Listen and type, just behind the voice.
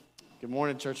Good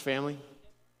morning, church family.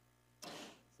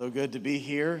 So good to be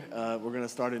here. We're going to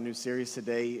start a new series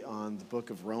today on the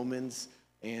book of Romans.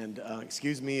 And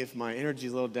excuse me if my energy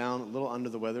is a little down, a little under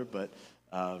the weather, but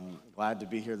glad to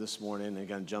be here this morning. And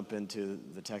going to jump into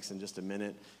the text in just a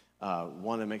minute.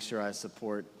 Want to make sure I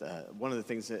support, one of the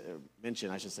things that mention,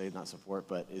 I should say, not support,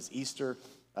 but is Easter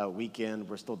weekend.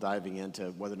 We're still diving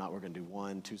into whether or not we're going to do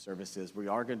 1, 2 services. We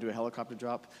are going to do a helicopter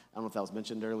drop. I don't know if that was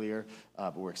mentioned earlier,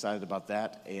 but we're excited about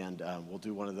that, and we'll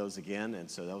do one of those again, and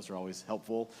so those are always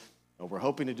helpful. We're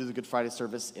hoping to do the Good Friday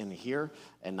service in here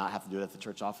and not have to do it at the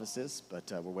church offices, but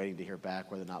we're waiting to hear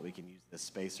back whether or not we can use this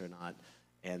space or not.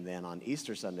 And then on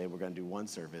Easter Sunday, we're going to do one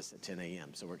service at 10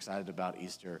 a.m., so we're excited about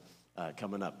Easter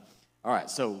coming up. All right,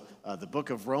 so the book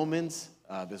of Romans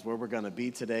is where we're going to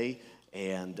be today.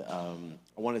 And I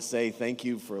want to say thank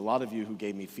you for a lot of you who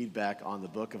gave me feedback on the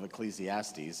book of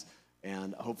Ecclesiastes.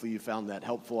 And hopefully you found that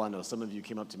helpful. I know some of you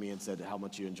came up to me and said how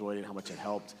much you enjoyed it, how much it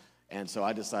helped. And so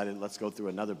I decided let's go through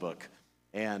another book.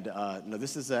 And no,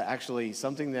 this is actually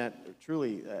something that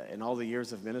truly, in all the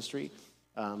years of ministry,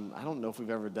 I don't know if we've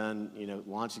ever done,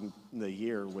 launching the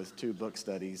year with 2 book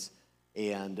studies.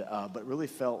 And but really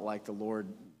felt like the Lord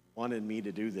wanted me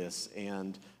to do this,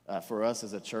 and for us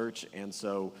as a church. And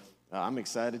so I'm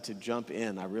excited to jump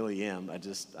in. I really am. I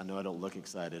know I don't look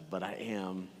excited, but I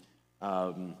am.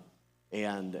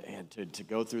 And to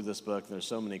go through this book, there's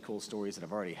so many cool stories that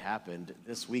have already happened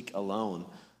this week alone,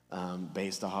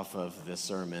 based off of this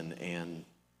sermon and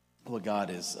what God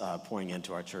is pouring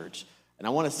into our church. And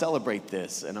I want to celebrate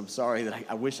this, and I'm sorry that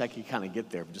I wish I could kind of get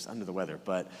there, but just under the weather.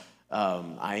 But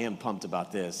I am pumped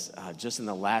about this. Just in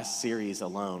the last series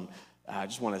alone, I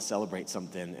just want to celebrate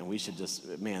something, and we should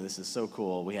just, man, this is so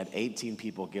cool. We had 18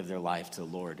 people give their life to the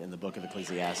Lord in the book of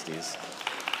Ecclesiastes.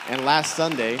 And last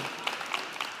Sunday,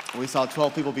 we saw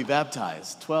 12 people be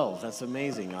baptized. 12, that's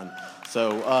amazing.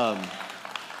 So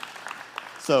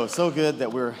good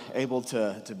that we're able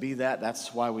to be that.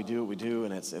 That's why we do what we do,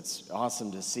 and it's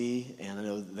awesome to see. And I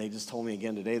know they just told me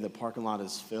again today the parking lot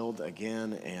is filled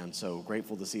again, and so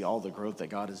grateful to see all the growth that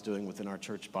God is doing within our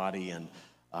church body. And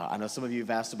I know some of you have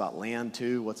asked about land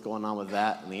too, what's going on with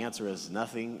that, and the answer is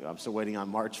nothing. I'm still waiting on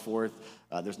March 4th.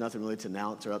 There's nothing really to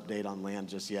announce or update on land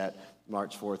just yet.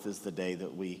 March 4th is the day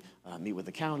that we meet with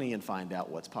the county and find out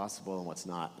what's possible and what's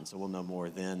not, and so we'll know more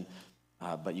then.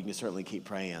 But you can certainly keep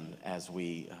praying as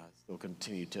we still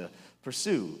continue to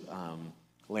pursue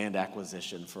land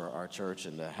acquisition for our church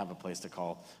and to have a place to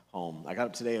call home. I got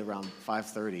up today around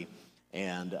 5:30,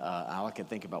 and all I could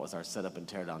think about was our setup and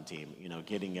teardown team,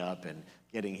 getting up and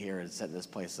getting here and setting this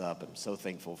place up. I'm so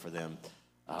thankful for them.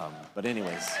 But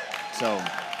anyways, so,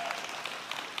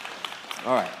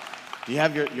 all right. Do you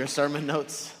have your sermon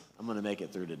notes? I'm going to make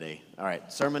it through today. All right,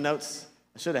 sermon notes.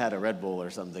 I should have had a Red Bull or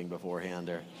something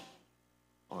beforehand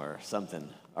or something.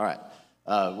 All right.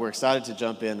 We're excited to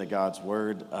jump into God's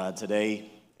Word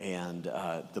today, and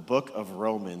the book of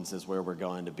Romans is where we're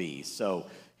going to be. So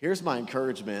here's my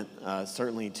encouragement,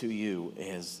 certainly to you,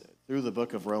 is through the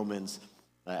book of Romans,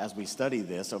 as we study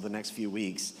this over the next few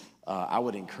weeks, I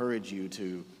would encourage you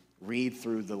to read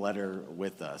through the letter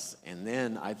with us. And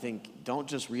then I think don't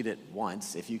just read it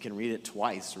once. If you can read it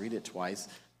twice, read it twice.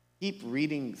 Keep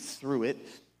reading through it.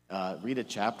 Read a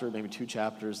chapter, maybe 2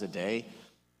 chapters a day.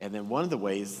 And then one of the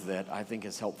ways that I think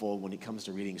is helpful when it comes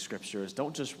to reading scripture is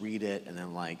don't just read it and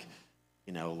then like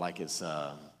it's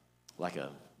like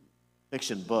a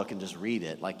fiction book and just read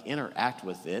it. Like interact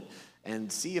with it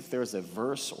and see if there's a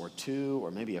verse or 2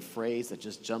 or maybe a phrase that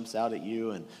just jumps out at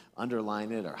you, and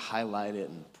underline it or highlight it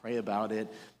and pray about it.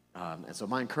 And so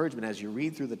my encouragement as you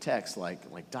read through the text,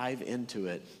 like dive into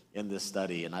it in this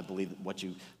study. And I believe what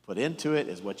you put into it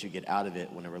is what you get out of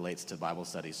it when it relates to Bible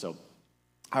study. So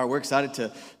all right, we're excited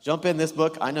to jump in this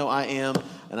book. I know I am,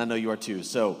 and I know you are too.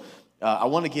 So I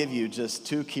want to give you just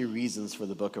 2 key reasons for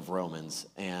the book of Romans,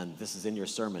 and this is in your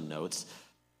sermon notes.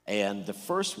 And the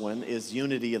first one is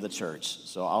unity of the church.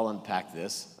 So I'll unpack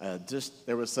this.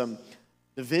 There was some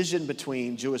division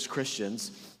between Jewish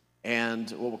Christians and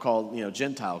what we'll call,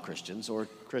 Gentile Christians or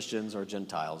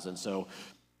Gentiles. And so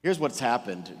here's what's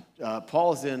happened.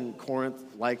 Paul is in Corinth,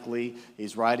 likely.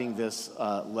 He's writing this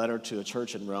letter to a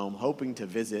church in Rome, hoping to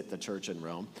visit the church in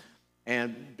Rome.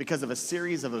 And because of a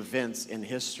series of events in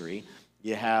history,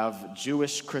 you have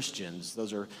Jewish Christians.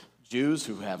 Those are Jews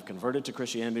who have converted to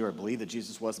Christianity or believe that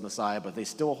Jesus was the Messiah, but they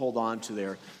still hold on to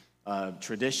their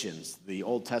traditions, the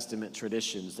Old Testament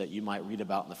traditions that you might read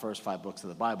about in the first 5 books of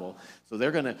the Bible. So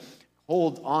they're going to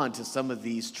hold on to some of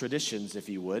these traditions, if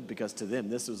you would, because to them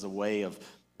this was a way of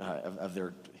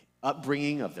their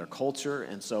upbringing, of their culture.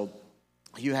 And so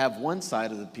you have one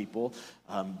side of the people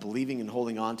believing and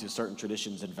holding on to certain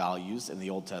traditions and values in the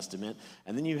Old Testament,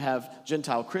 and then you have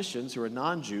Gentile Christians who are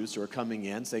non-Jews who are coming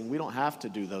in saying we don't have to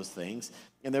do those things,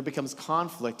 and there becomes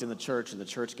conflict in the church, and the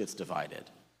church gets divided.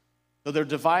 So they're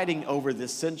dividing over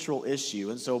this central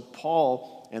issue, and so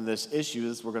Paul, and this issue,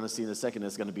 as we're going to see in a second,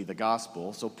 is going to be the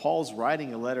gospel. So Paul's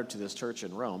writing a letter to this church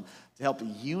in Rome to help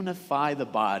unify the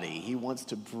body. He wants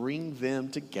to bring them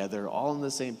together, all on the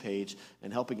same page,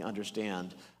 and helping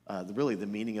understand really the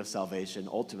meaning of salvation,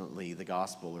 ultimately the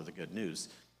gospel or the good news.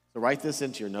 So write this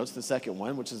into your notes. The second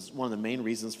one, which is one of the main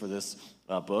reasons for this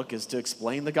book, is to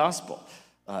explain the gospel.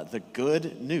 The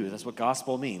good news, that's what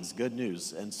gospel means, good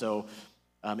news. And so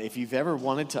if you've ever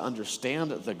wanted to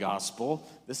understand the gospel,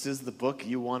 this is the book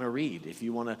you want to read. If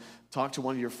you want to talk to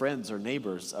one of your friends or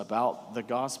neighbors about the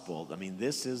gospel, I mean,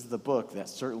 this is the book that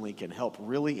certainly can help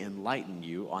really enlighten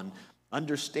you on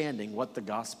understanding what the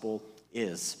gospel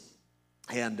is.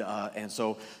 And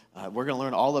so we're going to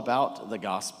learn all about the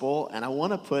gospel, and I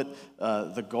want to put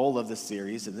the goal of this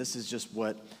series, and this is just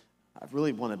what I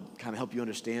really want to kind of help you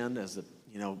understand as a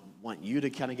want you to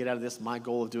kind of get out of this, my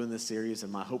goal of doing this series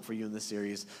and my hope for you in this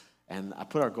series. And I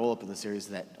put our goal up in the series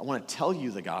that I want to tell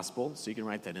you the gospel, so you can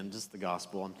write that in, just the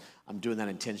gospel. And I'm doing that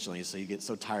intentionally, so you get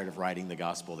so tired of writing the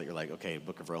gospel that you're like, okay,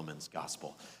 Book of Romans,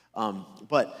 gospel.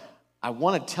 But I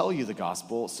want to tell you the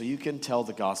gospel so you can tell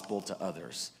the gospel to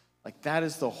others. Like, that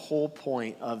is the whole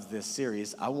point of this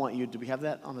series. I want you, do we have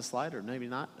that on the slide or maybe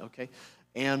not? Okay.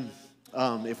 And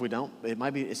if we don't,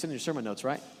 it's in your sermon notes,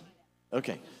 right?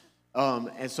 Okay.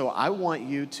 And so I want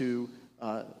you to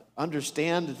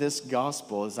understand this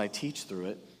gospel as I teach through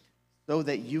it so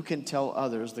that you can tell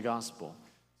others the gospel.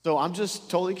 So I'm just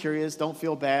totally curious. Don't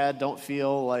feel bad. Don't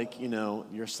feel like,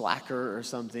 you're a slacker or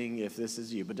something if this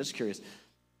is you, but just curious.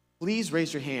 Please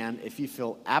raise your hand if you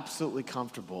feel absolutely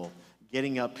comfortable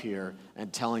getting up here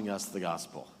and telling us the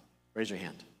gospel. Raise your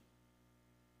hand.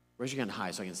 Raise your hand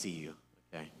high so I can see you,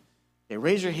 okay? Okay,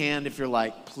 raise your hand if you're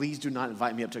like, please do not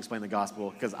invite me up to explain the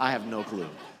gospel because I have no clue.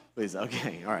 Please,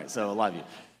 okay, all right, so a lot of you.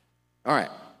 All right.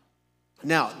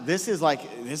 Now, this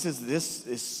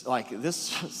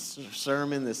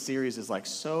sermon, this series is like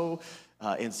so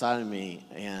inside of me,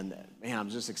 and man, I'm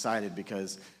just excited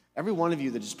because every one of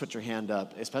you that just put your hand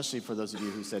up, especially for those of you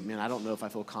who said, man, I don't know if I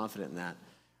feel confident in that.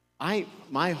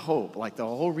 My hope, like the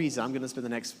whole reason I'm going to spend the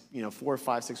next 4,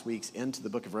 5, 6 weeks into the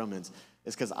book of Romans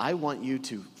is because I want you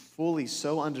to fully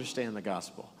so understand the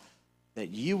gospel that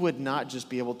you would not just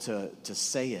be able to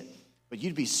say it, but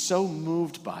you'd be so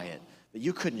moved by it that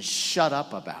you couldn't shut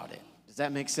up about it. Does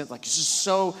that make sense? Like, it's just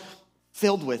so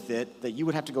filled with it that you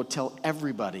would have to go tell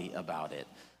everybody about it.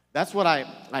 That's what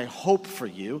I hope for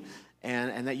you,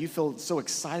 and that you feel so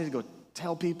excited to go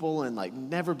tell people and like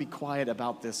never be quiet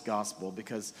about this gospel,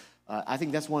 because I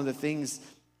think that's one of the things,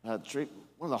 one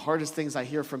of the hardest things I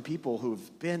hear from people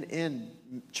who've been in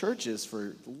churches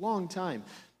for a long time.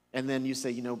 And then you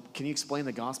say, can you explain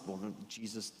the gospel? And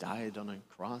Jesus died on a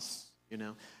cross,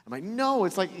 I'm like, no,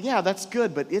 it's like, yeah, that's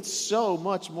good, but it's so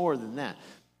much more than that.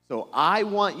 So I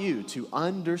want you to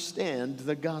understand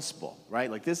the gospel, right?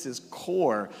 Like, this is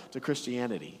core to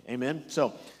Christianity, amen?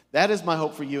 So that is my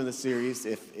hope for you in the series.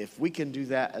 If we can do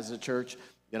that as a church,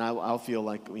 then I'll feel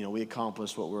like we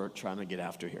accomplished what we're trying to get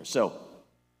after here. So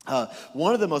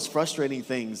one of the most frustrating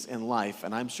things in life,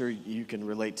 and I'm sure you can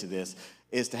relate to this,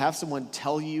 is to have someone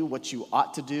tell you what you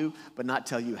ought to do, but not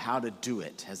tell you how to do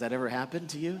it. Has that ever happened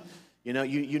to you?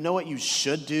 You know what you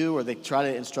should do, or they try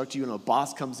to instruct you, and a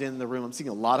boss comes in the room. I'm seeing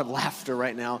a lot of laughter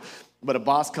right now. But a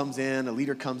boss comes in, a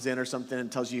leader comes in or something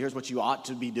and tells you, here's what you ought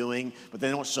to be doing, but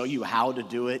they don't show you how to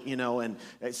do it, and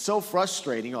it's so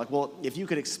frustrating. You're like, well, if you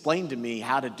could explain to me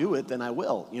how to do it, then I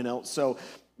will, So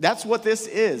that's what this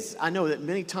is. I know that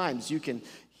many times you can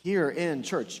hear in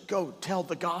church, go tell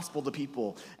the gospel to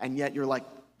people, and yet you're like,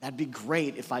 that'd be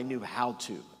great if I knew how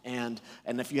to. And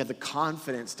if you had the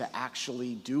confidence to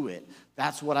actually do it,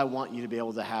 that's what I want you to be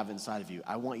able to have inside of you.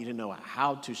 I want you to know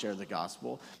how to share the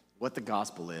gospel, what the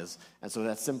gospel is. And so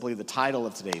that's simply the title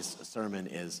of today's sermon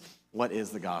is, what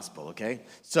is the gospel, okay?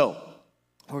 So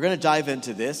we're going to dive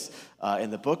into this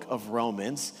in the book of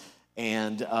Romans.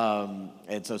 And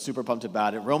so super pumped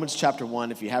about it. Romans chapter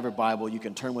 1, if you have your Bible, you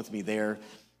can turn with me there.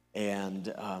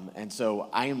 And so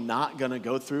I am not going to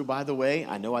go through, by the way,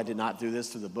 I know I did not do this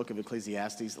through the book of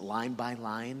Ecclesiastes line by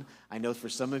line. I know for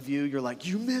some of you, you're like,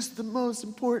 you missed the most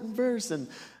important verse. And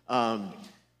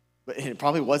but it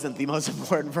probably wasn't the most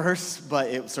important verse, but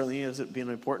it certainly is being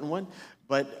an important one.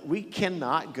 But we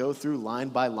cannot go through line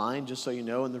by line, just so you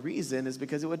know. And the reason is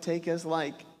because it would take us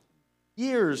like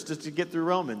years just to get through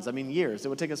Romans. I mean, years. It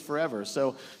would take us forever.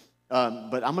 So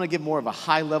but I'm going to give more of a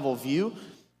high-level view,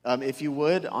 if you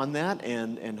would, on that,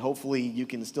 and hopefully you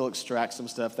can still extract some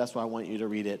stuff. That's why I want you to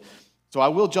read it. So I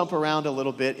will jump around a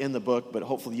little bit in the book, but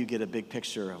hopefully you get a big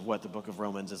picture of what the book of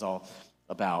Romans is all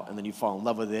about, and then you fall in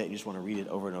love with it, and you just want to read it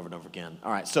over and over and over again.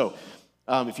 All right, so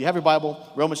if you have your Bible,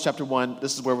 Romans chapter 1,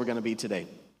 this is where we're going to be today.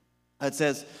 It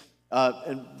says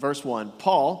in verse 1,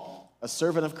 Paul, a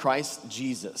servant of Christ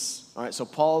Jesus. All right, so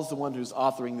Paul's the one who's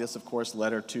authoring this, of course,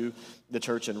 letter to the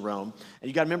church in Rome. And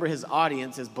you got to remember his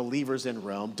audience is believers in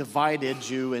Rome, divided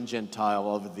Jew and Gentile,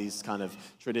 all of these kind of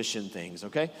tradition things,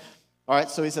 okay? All right,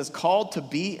 so he says, called to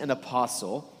be an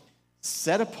apostle,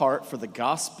 set apart for the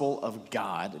gospel of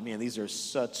God. Man, these are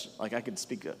such, like I could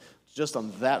speak just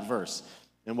on that verse,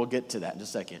 and we'll get to that in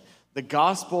just a second. The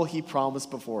gospel he promised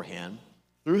beforehand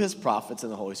through his prophets in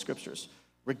the Holy Scriptures,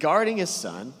 regarding his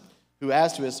son, who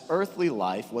as to his earthly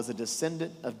life was a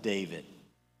descendant of David,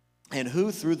 and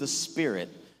who through the Spirit,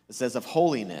 it says, of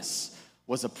holiness,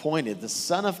 was appointed the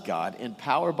Son of God in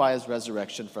power by his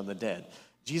resurrection from the dead,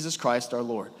 Jesus Christ our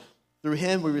Lord. Through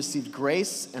him we received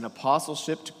grace and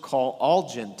apostleship to call all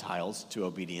Gentiles to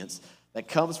obedience that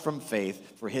comes from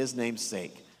faith for his name's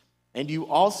sake. And you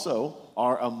also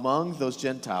are among those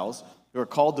Gentiles who are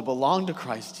called to belong to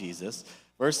Christ Jesus.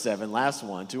 Verse 7, last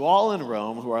one. To all in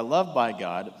Rome who are loved by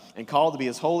God and called to be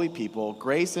his holy people,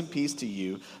 grace and peace to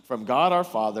you from God our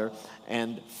Father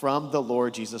and from the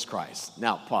Lord Jesus Christ.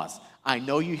 Now, pause. I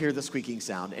know you hear the squeaking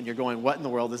sound and you're going, what in the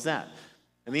world is that?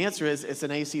 And the answer is it's an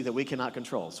AC that we cannot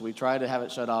control. So we try to have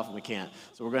it shut off and we can't.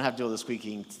 So we're going to have to deal with the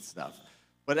squeaking stuff.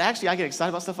 But actually, I get excited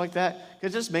about stuff like that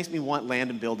because it just makes me want land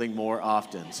and building more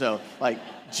often. So, like,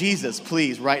 Jesus,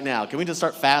 please, right now. Can we just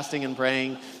start fasting and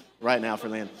praying right now for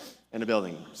land and a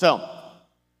building? So,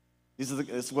 this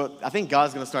is what I think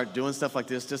God's going to start doing stuff like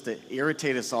this just to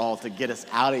irritate us all, to get us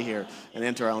out of here and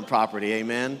into our own property.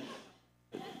 Amen?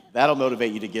 That'll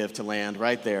motivate you to give to land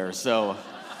right there. So,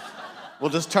 we'll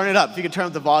just turn it up. If you could turn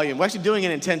up the volume. We're actually doing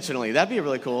it intentionally. That'd be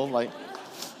really cool. Like,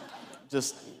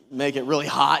 just make it really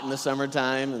hot in the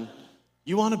summertime. And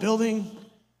you want a building?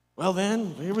 Well,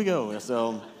 then, here we go.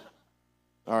 So,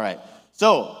 all right.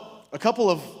 So, a couple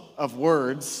of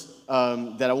words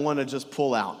that I want to just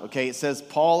pull out, okay? It says,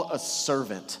 Paul, a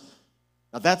servant.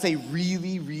 Now, that's a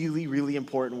really, really, really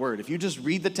important word. If you just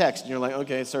read the text and you're like,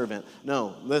 okay, servant.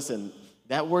 No, listen,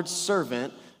 that word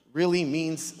servant really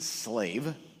means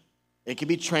slave. It can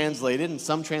be translated, and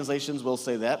some translations will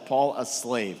say that, Paul, a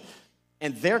slave.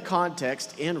 In their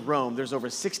context, in Rome, there's over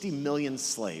 60 million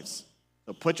slaves.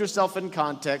 So put yourself in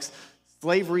context.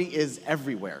 Slavery is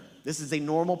everywhere. This is a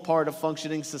normal part of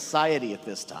functioning society at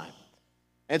this time.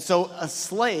 And so a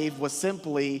slave was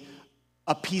simply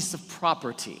a piece of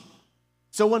property.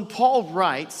 So when Paul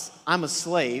writes, I'm a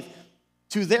slave,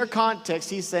 to their context,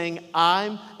 he's saying,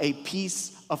 I'm a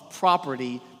piece of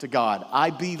property to God. I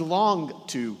belong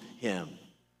to him.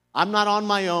 I'm not on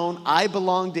my own. I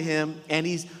belong to him. And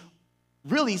he's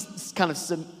really kind of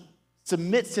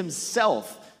submits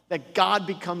himself that God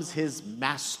becomes his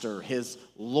master, his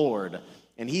Lord.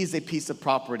 And he's a piece of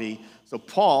property. So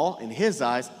Paul, in his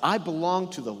eyes, I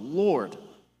belong to the Lord.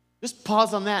 Just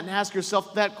pause on that and ask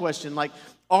yourself that question. Like,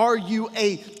 are you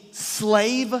a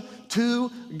slave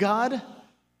to God? I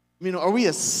mean, are we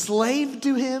a slave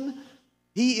to him?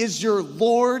 He is your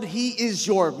Lord. He is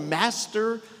your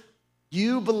master.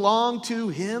 You belong to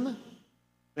him.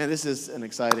 Man, this is an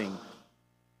exciting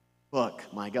book.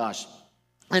 My gosh.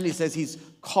 And he says he's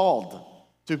called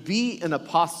to be an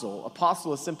apostle.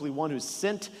 Apostle is simply one who's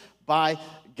sent by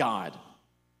God.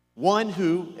 One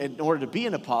who, in order to be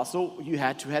an apostle, you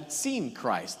had to have seen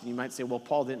Christ. You might say, well,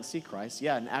 Paul didn't see Christ.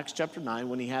 Yeah, in Acts chapter 9,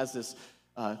 when he has this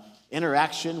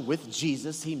interaction with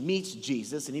Jesus, he meets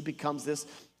Jesus and he becomes this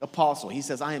apostle. He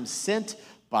says, I am sent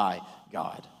by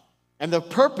God. And the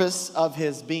purpose of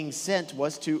his being sent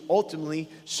was to ultimately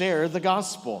share the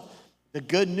gospel, the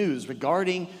good news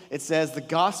regarding, it says, the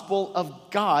gospel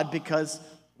of God, because,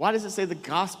 why does it say the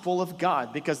gospel of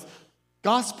God? Because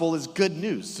gospel is good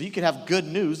news. So you can have good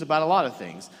news about a lot of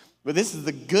things, but this is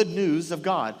the good news of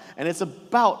God, and it's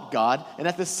about God, and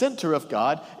at the center of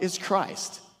God is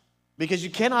Christ. Because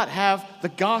you cannot have the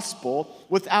gospel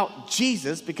without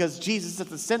Jesus, because Jesus is at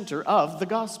the center of the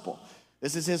gospel.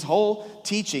 This is his whole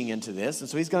teaching into this. And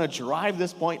so he's going to drive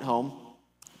this point home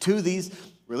to these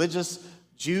religious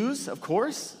Jews, of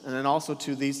course, and then also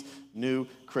to these new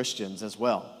Christians as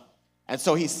well. And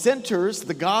so he centers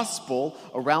the gospel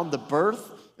around the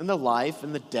birth and the life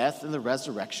and the death and the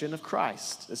resurrection of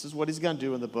Christ. This is what he's going to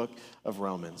do in the book of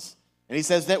Romans. And he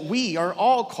says that we are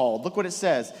all called. Look what it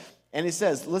says. And he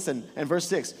says, listen, in verse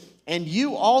 6, and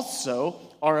you also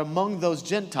are among those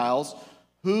Gentiles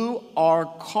who are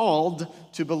called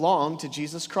to belong to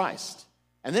Jesus Christ.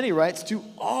 And then he writes, to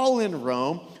all in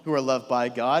Rome who are loved by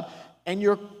God, and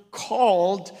you're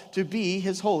called to be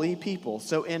his holy people.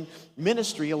 So in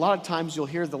ministry, a lot of times you'll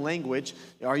hear the language,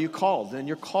 are you called? And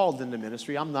you're called into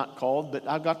ministry. I'm not called, but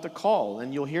I've got the call.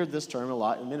 And you'll hear this term a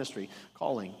lot in ministry,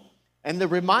 calling. And the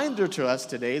reminder to us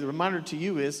today, the reminder to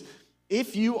you is,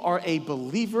 if you are a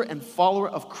believer and follower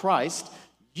of Christ,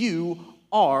 you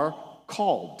are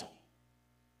called.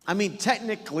 I mean,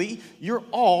 technically, you're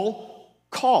all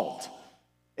called.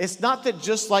 It's not that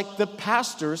just like the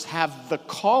pastors have the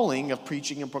calling of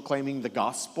preaching and proclaiming the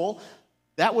gospel.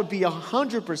 That would be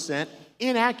 100%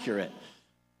 inaccurate.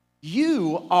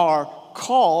 You are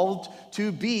called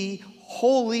to be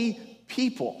holy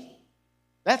people.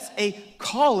 That's a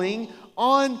calling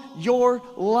on your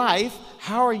life.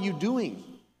 How are you doing?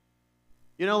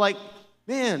 You know, like,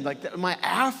 man, like, am I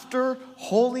after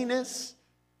holiness?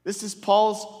 This is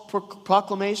Paul's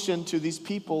proclamation to these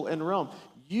people in Rome.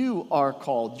 You are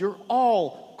called. You're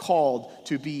all called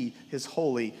to be his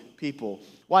holy people.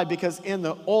 Why? Because in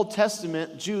the Old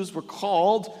Testament, Jews were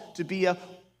called to be a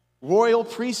royal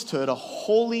priesthood, a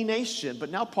holy nation.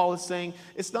 But now Paul is saying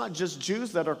it's not just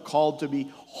Jews that are called to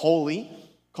be holy,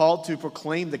 called to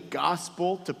proclaim the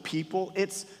gospel to people.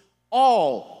 It's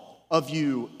all of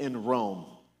you in Rome.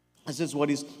 This is what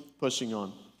he's pushing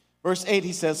on. Verse 8,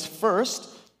 he says, first,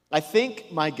 I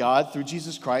thank my God through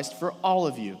Jesus Christ for all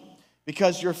of you,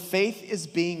 because your faith is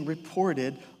being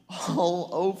reported all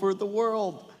over the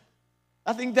world.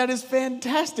 I think that is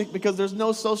fantastic because there's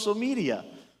no social media.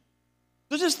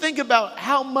 So just think about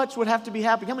how much would have to be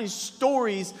happening. How many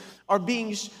stories are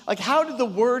being, like, how did the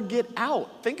word get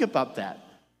out? Think about that.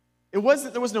 There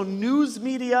was no news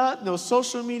media, no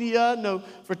social media, no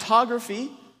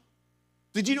photography.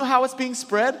 Did you know how it's being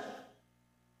spread?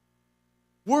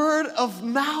 Word of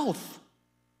mouth.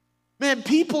 Man,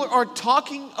 people are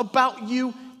talking about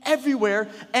you everywhere,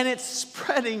 and it's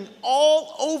spreading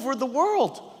all over the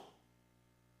world.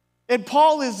 And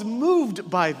Paul is moved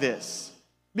by this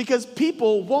because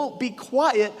people won't be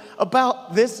quiet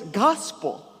about this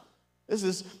gospel. This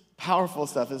is powerful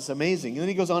stuff. It's amazing. And then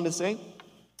he goes on to say,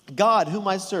 God, whom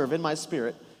I serve in my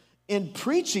spirit, in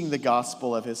preaching the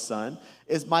gospel of his Son,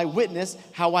 is my witness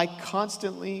how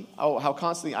constantly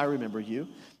I remember you.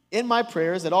 In my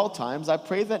prayers at all times, I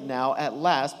pray that now, at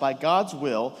last, by God's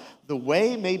will, the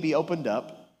way may be opened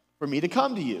up for me to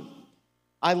come to you.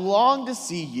 I long to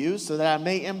see you so that I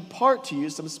may impart to you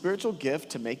some spiritual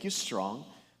gift to make you strong.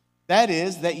 That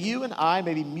is, that you and I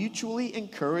may be mutually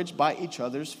encouraged by each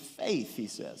other's faith, he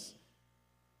says.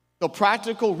 So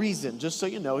practical reason, just so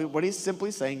you know, what he's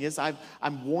simply saying is,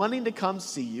 I'm wanting to come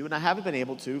see you, and I haven't been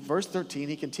able to. Verse 13,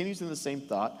 he continues in the same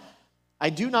thought. I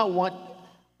do not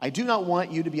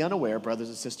want you to be unaware, brothers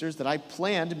and sisters, that I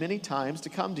planned many times to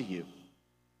come to you,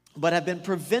 but have been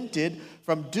prevented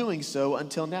from doing so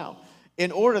until now,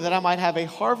 in order that I might have a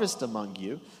harvest among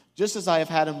you, just as I have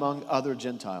had among the other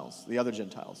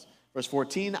Gentiles. Verse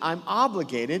 14, I'm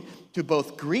obligated to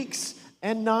both Greeks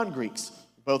and non-Greeks,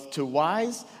 both to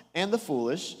wise and the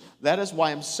foolish. That is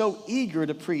why I'm so eager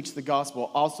to preach the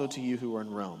gospel also to you who are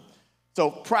in Rome. So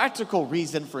practical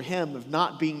reason for him of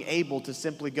not being able to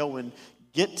simply go and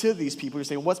get to these people. You're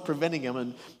saying, what's preventing him?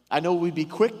 And I know we'd be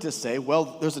quick to say,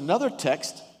 well, there's another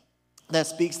text that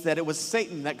speaks that it was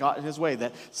Satan that got in his way,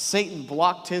 that Satan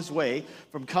blocked his way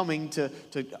from coming to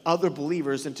other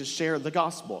believers and to share the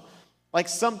gospel. Like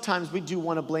sometimes we do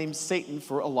want to blame Satan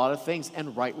for a lot of things,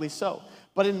 and rightly so.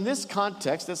 But in this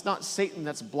context, it's not Satan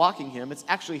that's blocking him. It's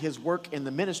actually his work in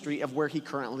the ministry of where he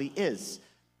currently is.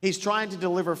 He's trying to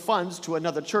deliver funds to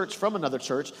another church from another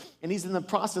church, and he's in the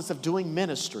process of doing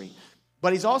ministry.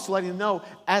 But he's also letting them know,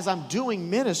 as I'm doing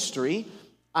ministry,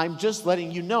 I'm just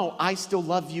letting you know I still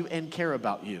love you and care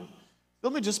about you.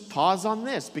 Let me just pause on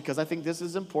this because I think this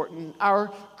is important in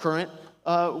our current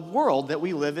world that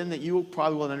we live in that you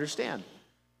probably won't understand.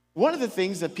 One of the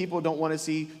things that people don't want to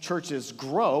see churches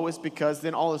grow is because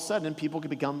then all of a sudden people can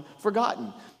become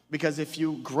forgotten. Because if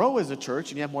you grow as a church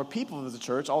and you have more people as a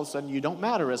church, all of a sudden you don't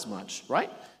matter as much, right?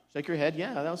 Shake your head.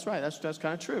 Yeah, that's right. That's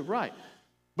kind of true, right?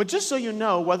 But just so you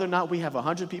know, whether or not we have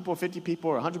 100 people, or 50 people,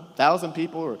 or 100,000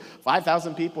 people, or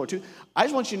 5,000 people, or 2, I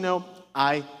just want you to know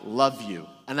I love you,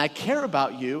 and I care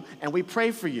about you, and we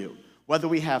pray for you. Whether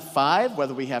we have 5,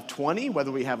 whether we have 20,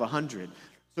 whether we have 100.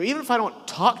 So even if I don't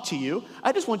talk to you,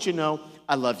 I just want you to know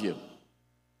I love you.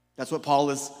 That's what Paul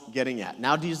is getting at.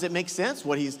 Now, does it make sense?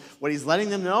 What he's letting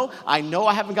them know? I know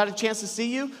I haven't got a chance to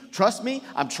see you. Trust me,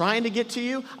 I'm trying to get to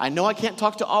you. I know I can't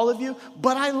talk to all of you,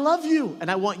 but I love you,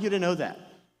 and I want you to know that.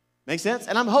 Make sense?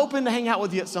 And I'm hoping to hang out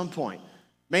with you at some point.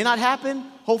 May not happen.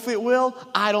 Hopefully it will.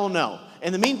 I don't know.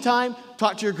 In the meantime,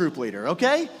 talk to your group leader,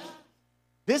 okay?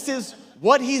 This is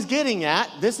what he's getting at.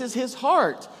 This is his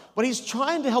heart. But he's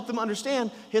trying to help them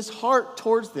understand his heart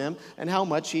towards them and how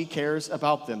much he cares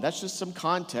about them. That's just some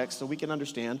context so we can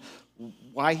understand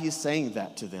why he's saying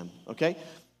that to them, okay?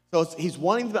 So he's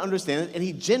wanting them to understand it, and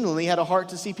he genuinely had a heart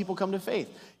to see people come to faith.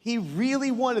 He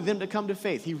really wanted them to come to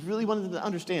faith. He really wanted them to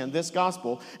understand this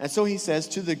gospel. And so he says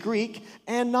to the Greek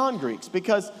and non-Greeks,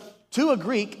 because to a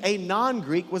Greek, a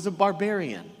non-Greek was a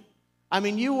barbarian. I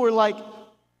mean, you were like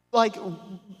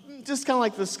just kind of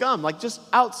like the scum, like just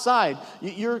outside.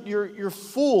 You're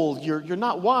fooled. You're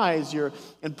not wise. You're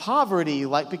in poverty.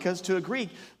 Like, because to a Greek,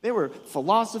 they were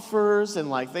philosophers and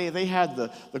like they had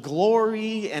the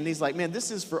glory. And he's like, man, this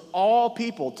is for all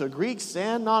people, to Greeks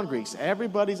and non-Greeks.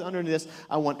 Everybody's under this.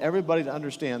 I want everybody to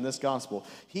understand this gospel.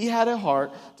 He had a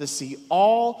heart to see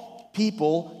all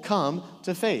people come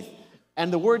to faith.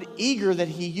 And the word eager that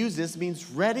he uses means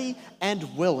ready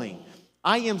and willing.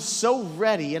 I am so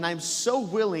ready and I'm so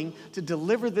willing to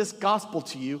deliver this gospel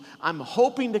to you. I'm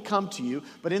hoping to come to you,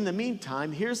 but in the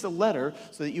meantime, here's the letter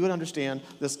so that you would understand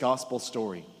this gospel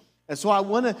story. And so I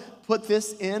want to put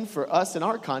this in for us in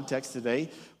our context today,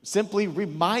 simply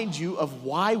remind you of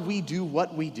why we do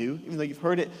what we do, even though you've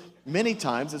heard it many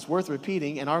times, it's worth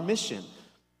repeating, and our mission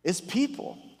is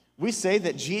people. We say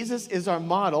that Jesus is our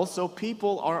model, so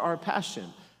people are our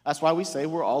passion. That's why we say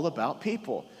we're all about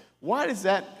people. Why does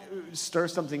that stir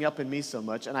something up in me so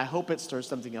much? And I hope it stirs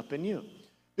something up in you.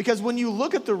 Because when you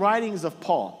look at the writings of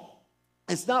Paul,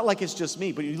 it's not like it's just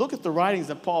me, but you look at the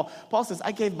writings of Paul, Paul says,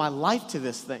 I gave my life to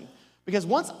this thing. Because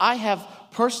once I have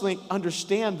personally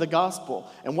understand the gospel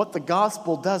and what the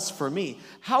gospel does for me,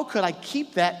 how could I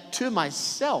keep that to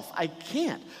myself? I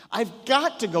can't. I've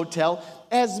got to go tell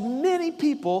as many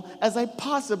people as I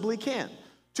possibly can.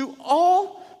 To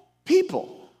all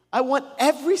people. I want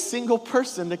every single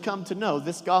person to come to know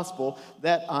this gospel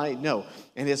that I know.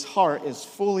 And his heart is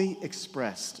fully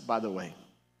expressed, by the way.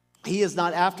 He is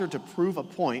not after to prove a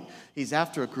point. He's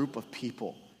after a group of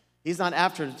people. He's not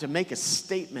after to make a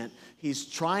statement. He's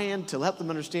trying to let them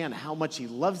understand how much he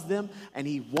loves them and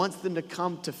he wants them to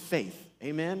come to faith.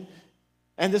 Amen?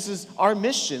 And this is our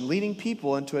mission, leading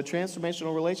people into a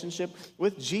transformational relationship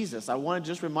with Jesus. I want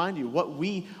to just remind you what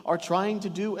we are trying to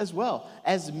do as well.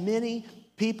 As many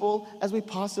people as we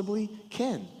possibly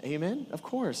can. Amen? Of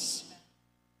course.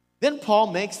 Then Paul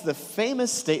makes the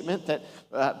famous statement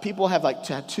that people have like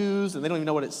tattoos and they don't even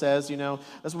know what it says, you know.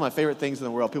 That's one of my favorite things in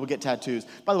the world. People get tattoos.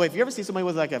 By the way, if you ever see somebody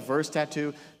with like a verse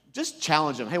tattoo, just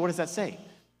challenge them. Hey, what does that say?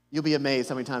 You'll be amazed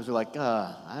how many times we're like,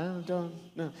 I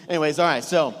don't know. Anyways, all right.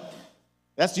 So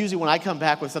that's usually when I come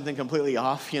back with something completely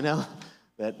off, you know,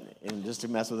 and just to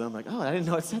mess with them, like, oh, I didn't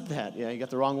know it said that. Yeah, you got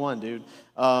the wrong one, dude.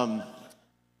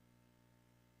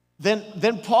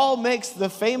 Then Paul makes the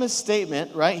famous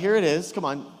statement, right? Here it is. Come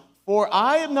on. For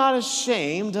I am not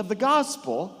ashamed of the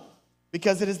gospel,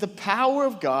 because it is the power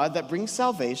of God that brings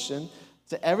salvation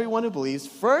to everyone who believes,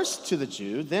 first to the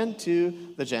Jew, then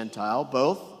to the Gentile.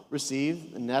 Both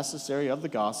receive the necessary of the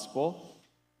gospel.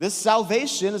 This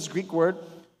salvation is a Greek word,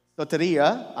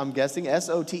 soteria, I'm guessing,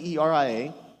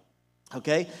 S-O-T-E-R-I-A.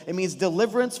 Okay? It means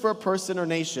deliverance for a person or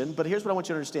nation. But here's what I want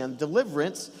you to understand.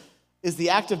 Deliverance is the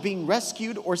act of being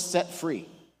rescued or set free.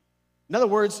 In other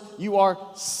words, you are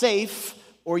safe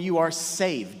or you are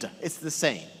saved. It's the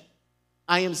same.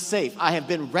 I am safe. I have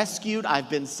been rescued. I've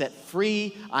been set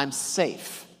free. I'm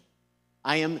safe.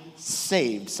 I am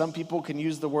saved. Some people can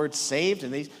use the word saved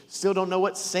and they still don't know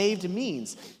what saved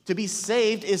means. To be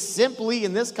saved is simply,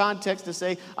 in this context, to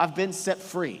say, I've been set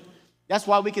free. That's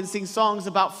why we can sing songs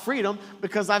about freedom,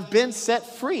 because I've been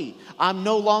set free. I'm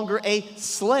no longer a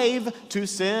slave to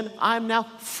sin. I'm now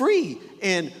free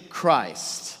in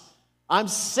Christ. I'm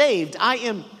saved. I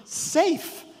am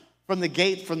safe from the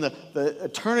gate, from the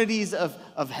eternities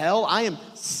of hell. I am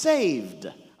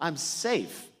saved. I'm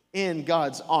safe in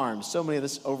God's arms. So many of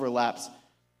this overlaps.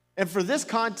 And for this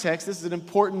context, this is an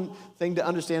important thing to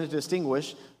understand and to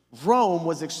distinguish. Rome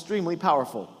was extremely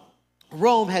powerful.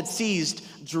 Rome had seized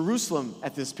Jerusalem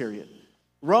at this period.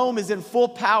 Rome is in full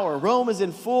power. Rome is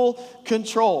in full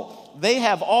control. They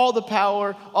have all the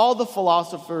power, all the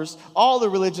philosophers, all the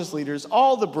religious leaders,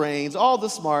 all the brains, all the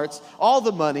smarts, all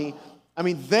the money. I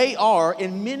mean, they are,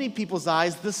 in many people's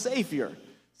eyes, the savior.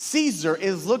 Caesar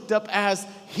is looked up as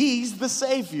he's the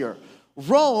savior.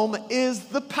 Rome is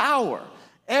the power.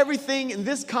 Everything in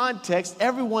this context,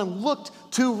 everyone looked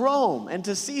to Rome and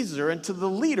to Caesar and to the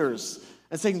leaders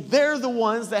and saying they're the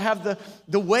ones that have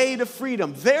the way to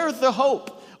freedom. They're the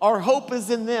hope. Our hope is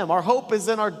in them. Our hope is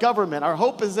in our government. Our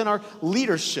hope is in our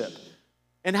leadership.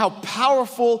 and how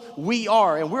powerful we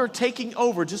are, and we're taking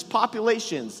over just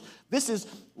populations. This is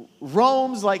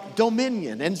Rome's like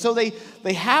dominion. And so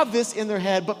they have this in their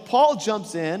head, but Paul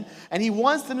jumps in and he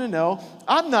wants them to know,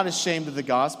 I'm not ashamed of the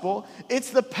gospel.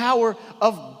 It's the power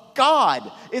of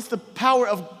God. It's the power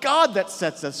of God that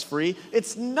sets us free.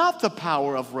 It's not the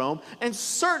power of Rome, and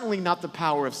certainly not the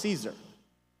power of Caesar.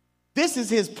 This is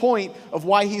his point of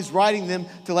why he's writing them,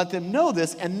 to let them know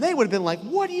this, and they would have been like,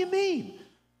 what do you mean?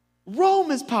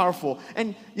 Rome is powerful.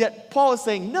 And yet Paul is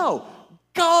saying, no,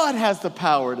 God has the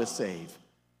power to save.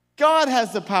 God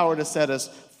has the power to set us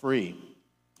free.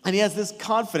 And he has this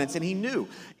confidence, and he knew,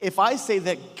 if I say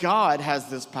that God has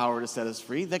this power to set us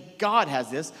free, that God has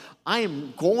this, I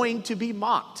am going to be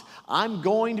mocked. I'm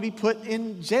going to be put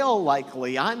in jail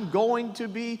likely. I'm going to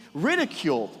be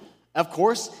ridiculed. Of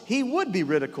course, he would be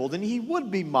ridiculed, and he would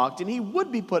be mocked, and he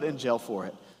would be put in jail for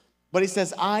it. But he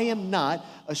says, I am not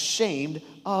ashamed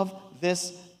of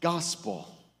this gospel.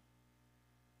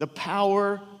 The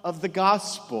power of the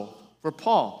gospel for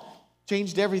Paul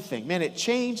changed everything. Man, it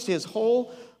changed his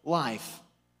whole life.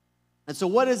 And so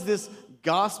what does this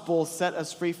gospel set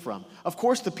us free from? Of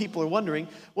course, the people are wondering,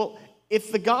 well,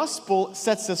 if the gospel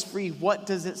sets us free, what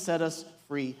does it set us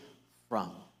free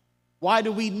from? Why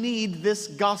do we need this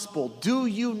gospel? Do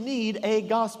you need a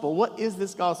gospel? What is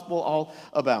this gospel all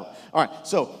about? All right,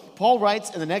 so Paul writes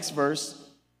in the next verse,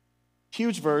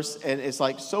 huge verse, and it's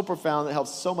like so profound, it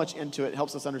helps so much into it,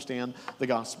 helps us understand the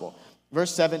gospel.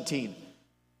 Verse 17,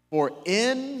 for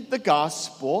in the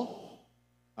gospel,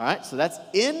 all right, so that's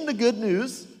in the good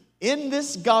news, in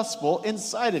this gospel,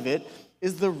 inside of it,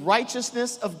 is the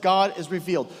righteousness of God is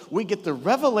revealed. We get the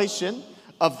revelation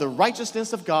of the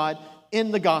righteousness of God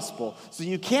in the gospel. So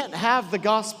you can't have the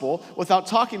gospel without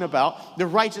talking about the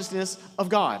righteousness of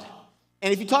God.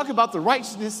 And if you talk about the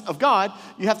righteousness of God,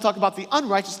 you have to talk about the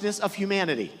unrighteousness of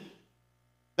humanity.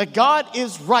 That God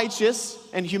is righteous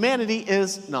and humanity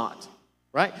is not.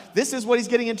 Right? This is what he's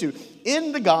getting into.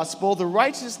 In the gospel, the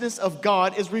righteousness of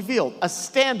God is revealed. A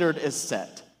standard is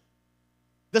set.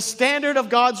 The standard of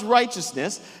God's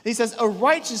righteousness, he says, a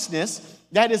righteousness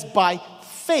that is by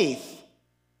faith.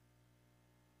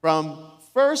 From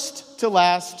first to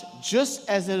last, just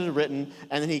as it is written.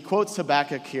 And then he quotes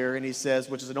Habakkuk here, and he says,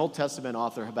 which is an Old Testament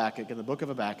author, Habakkuk, in the book of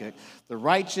Habakkuk, the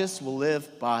righteous will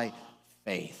live by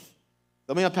faith.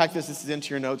 Let me unpack this. This is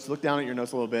into your notes. Look down at your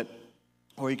notes a little bit.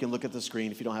 Or you can look at the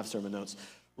screen if you don't have sermon notes.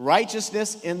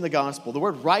 Righteousness in the gospel. The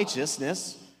word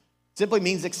righteousness simply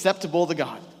means acceptable to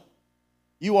God.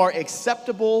 You are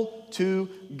acceptable to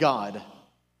God.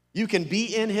 You can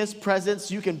be in his presence.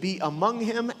 You can be among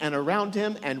him and around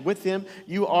him and with him.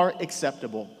 You are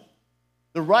acceptable.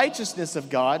 The righteousness of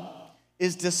God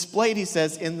is displayed, he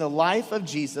says, in the life of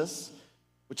Jesus,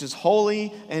 which is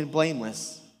holy and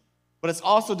blameless. But it's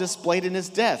also displayed in his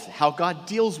death, how God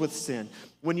deals with sin.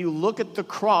 When you look at the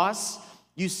cross,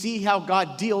 you see how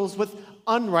God deals with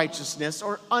unrighteousness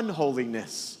or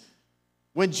unholiness.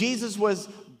 When Jesus was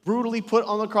brutally put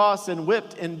on the cross and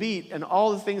whipped and beat, and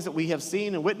all the things that we have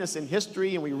seen and witnessed in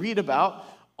history and we read about,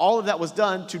 all of that was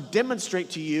done to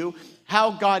demonstrate to you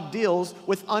how God deals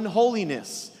with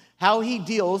unholiness, how he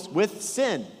deals with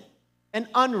sin and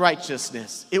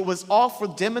unrighteousness. It was all for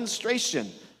demonstration.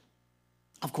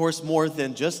 Of course, more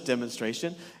than just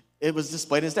demonstration. It was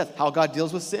displayed in his death, how God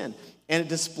deals with sin. And it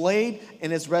displayed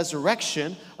in his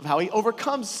resurrection of how he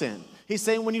overcomes sin. He's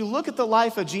saying when you look at the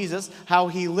life of Jesus, how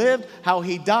he lived, how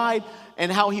he died,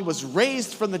 and how he was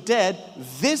raised from the dead,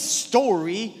 this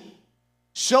story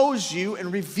shows you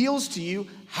and reveals to you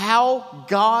how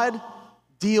God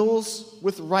deals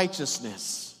with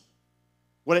righteousness.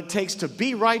 What it takes to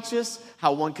be righteous,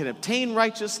 how one can obtain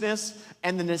righteousness,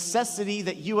 and the necessity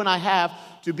that you and I have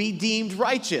to be deemed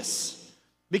righteous.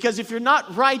 Because if you're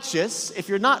not righteous, if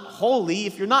you're not holy,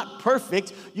 if you're not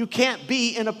perfect, you can't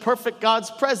be in a perfect God's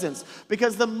presence.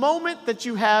 Because the moment that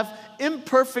you have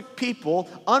imperfect people,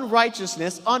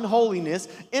 unrighteousness, unholiness,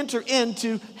 enter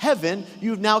into heaven,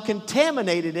 you've now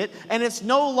contaminated it, and it's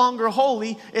no longer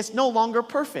holy, it's no longer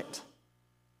perfect.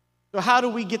 So how do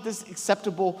we get this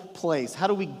acceptable place? How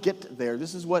do we get there?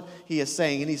 This is what he is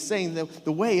saying. And he's saying that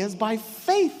the way is by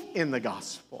faith in the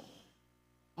gospel.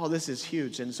 Oh, this is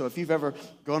huge. And so if you've ever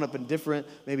grown up in different,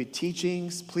 maybe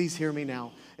teachings, please hear me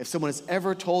now. If someone has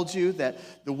ever told you that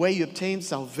the way you obtain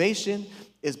salvation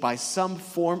is by some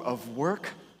form of work,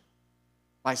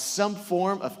 by some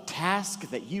form of task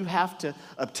that you have to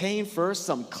obtain first,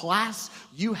 some class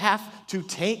you have to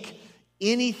take,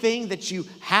 anything that you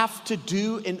have to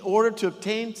do in order to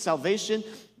obtain salvation,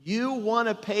 you want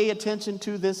to pay attention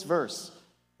to this verse.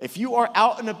 If you are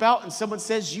out and about and someone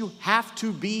says you have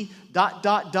to be ...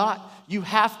 you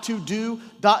have to do ...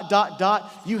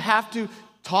 you have to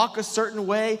talk a certain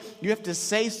way, you have to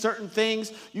say certain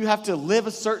things, you have to live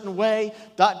a certain way ...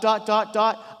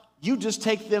 you just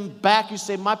take them back. You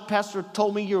say, my pastor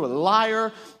told me you're a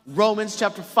liar. Romans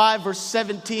chapter 5, verse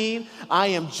 17. I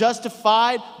am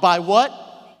justified by what?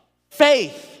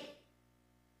 Faith.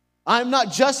 I'm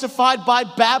not justified by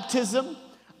baptism.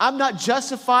 I'm not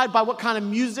justified by what kind of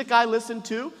music I listen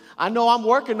to. I know I'm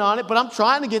working on it, but I'm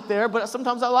trying to get there. But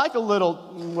sometimes I like a little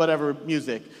whatever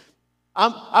music.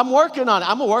 I'm working on it.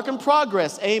 I'm a work in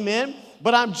progress. Amen.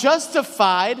 But I'm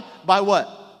justified by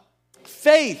what?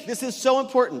 Faith. This is so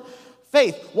important.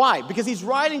 Faith. Why? Because he's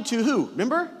writing to who?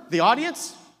 Remember? The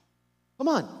audience? Come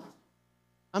on.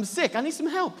 I'm sick. I need some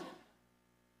help.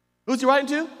 Who's he writing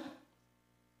to?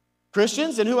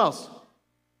 Christians and who else?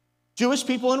 Jewish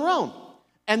people in Rome.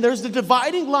 And there's the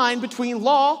dividing line between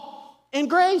law and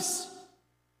grace.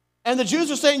 And the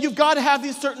Jews are saying, you've got to have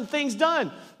these certain things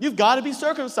done. You've got to be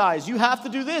circumcised. You have to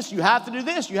do this. You have to do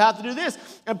this. You have to do this.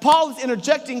 And Paul is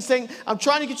interjecting, saying, I'm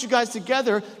trying to get you guys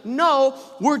together. No,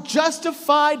 we're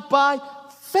justified by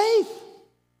faith,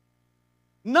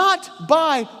 not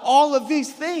by all of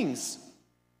these things.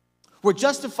 We're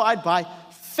justified by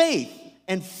faith,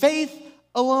 and faith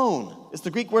alone. It's the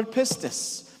Greek word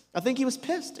pistis. I think he was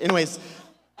pissed. Anyways,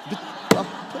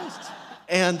 pissed.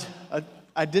 And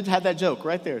I did have that joke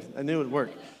right there. I knew it would work.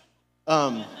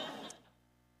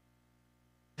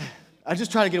 I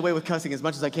just try to get away with cussing as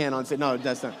much as I can on say, no,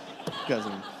 that's not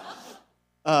cussing.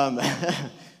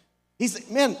 He's,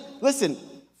 man, listen,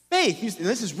 faith, and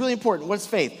this is really important. What's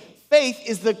faith? Faith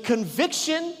is the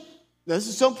conviction, now this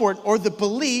is so important, or the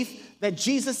belief that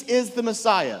Jesus is the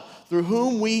Messiah, through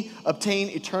whom we obtain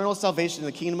eternal salvation in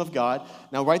the kingdom of God.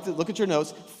 Now, look at your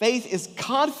notes. Faith is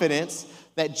confidence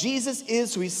that Jesus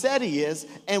is who he said he is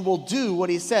and will do what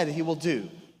he said he will do.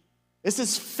 This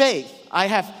is faith. I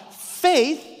have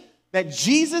faith that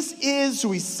Jesus is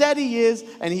who he said he is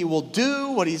and he will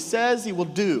do what he says he will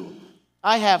do.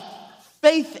 I have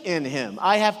faith in him.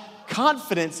 I have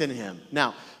confidence in him.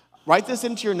 Now, write this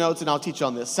into your notes and I'll teach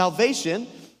on this. Salvation,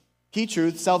 key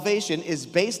truth, salvation is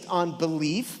based on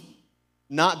belief,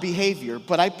 not behavior.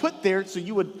 But I put there so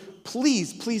you would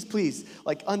please,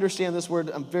 like understand this word.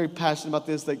 I'm very passionate about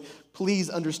this. Like, please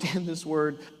understand this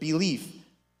word, belief.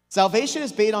 Salvation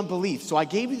is based on belief. So I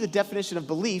gave you the definition of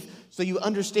belief so you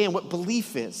understand what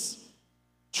belief is.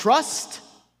 Trust,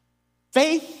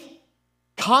 faith,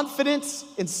 confidence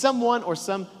in someone or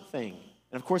something.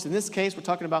 And of course, in this case, we're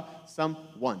talking about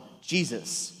someone,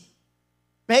 Jesus.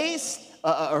 Belief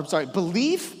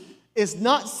is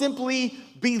not simply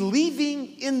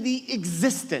believing in the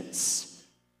existence.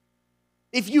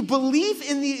 If you believe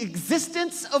in the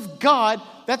existence of God,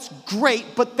 that's great,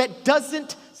 but that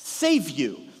doesn't save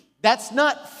you. That's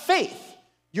not faith.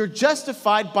 You're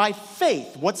justified by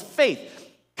faith. What's faith?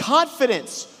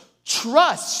 Confidence,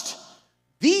 trust.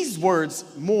 These words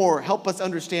more help us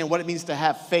understand what it means to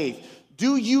have faith.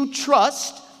 Do you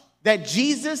trust that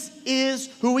Jesus is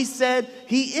who he said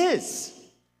he is?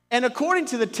 And according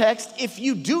to the text, if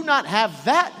you do not have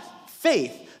that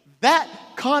faith, that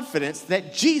confidence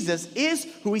that Jesus is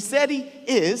who he said he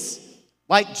is,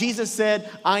 like Jesus said,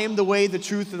 I am the way, the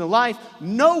truth, and the life,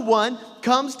 no one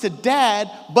comes to Dad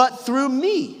but through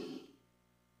me.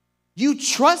 You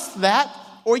trust that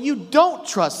or you don't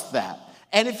trust that.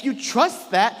 And if you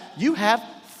trust that, you have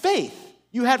faith.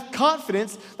 You have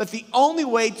confidence that the only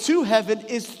way to heaven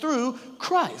is through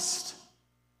Christ.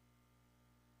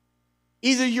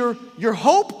 Either your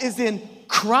hope is in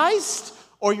Christ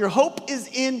or your hope is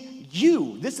in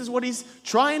you. This is what he's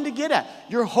trying to get at.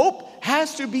 Your hope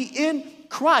has to be in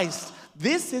Christ.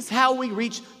 This is how we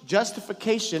reach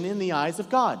justification in the eyes of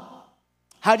God.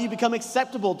 How do you become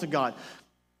acceptable to God?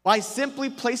 By simply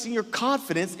placing your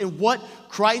confidence in what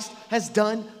Christ has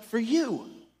done for you.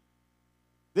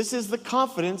 This is the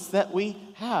confidence that we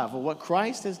have of what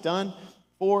Christ has done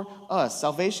for us.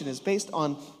 Salvation is based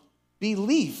on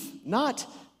belief, not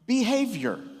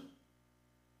behavior.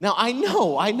 Now, I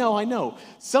know.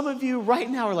 Some of you right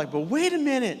now are like, but wait a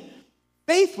minute.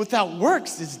 Faith without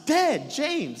works is dead,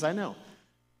 James, I know.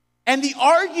 And the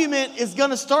argument is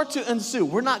going to start to ensue.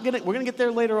 We're going to get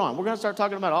there later on. We're going to start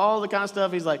talking about all the kind of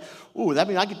stuff. He's like, ooh, that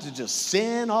means I get to just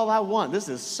sin all I want. This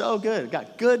is so good.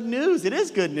 Got good news. It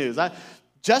is good news. I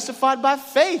justified by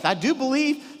faith. I do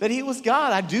believe that he was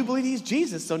God. I do believe he's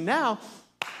Jesus. So now,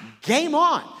 game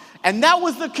on. And that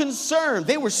was the concern.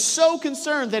 They were so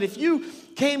concerned that if you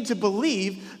came to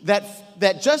believe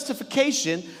that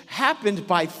justification happened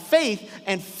by faith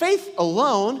and faith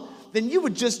alone, then you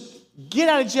would just get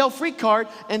out of jail free card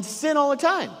and sin all the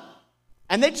time.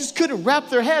 And they just couldn't wrap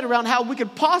their head around how we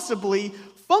could possibly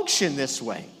function this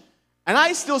way. And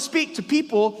I still speak to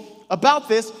people about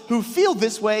this who feel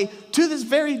this way to this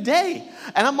very day.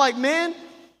 And I'm like, man,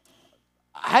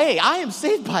 hey, I am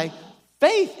saved by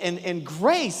faith and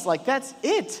grace. Like, that's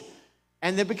it.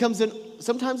 And there becomes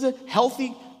sometimes a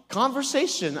healthy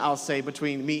conversation, I'll say,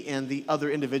 between me and the other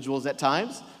individuals at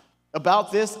times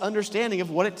about this understanding of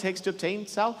what it takes to obtain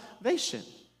salvation.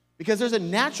 Because there's a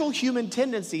natural human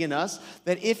tendency in us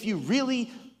that if you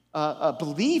really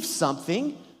believe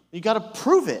something, you got to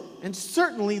prove it. And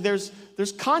certainly there's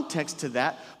context to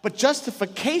that. But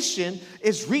justification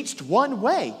is reached one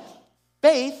way: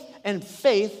 faith and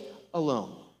faith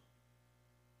alone.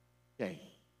 Okay.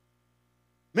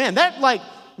 Man, that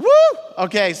woo!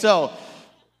 Okay, so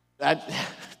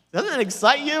doesn't it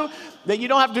excite you that you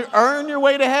don't have to earn your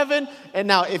way to heaven? And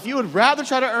now, if you would rather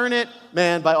try to earn it,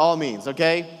 man, by all means,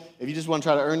 okay? If you just want to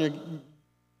try to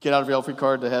get out of your free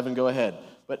card to heaven, go ahead.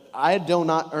 But I do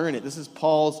not earn it. This is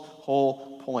Paul's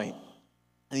whole point.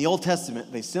 In the Old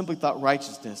Testament, they simply thought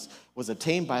righteousness was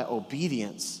attained by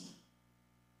obedience,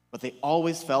 but they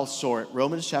always fell short.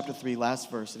 Romans chapter 3,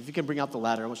 last verse. And if you can bring out the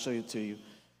ladder, I want to show it to you.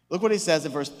 Look what he says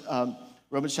in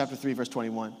Romans chapter 3, verse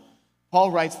 21.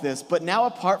 Paul writes this: "But now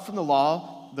apart from the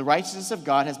law, the righteousness of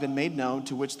God has been made known,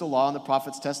 to which the law and the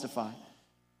prophets testify."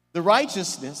 The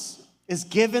righteousness is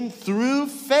given through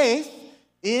faith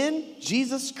in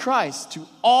Jesus Christ to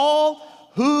all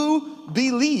who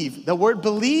believe. The word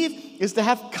believe is to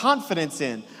have confidence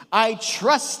in. I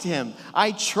trust him.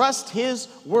 I trust his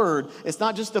word. It's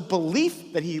not just a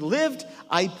belief that he lived.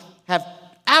 I have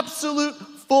absolute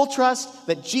full trust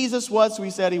that Jesus was who he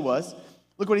said he was.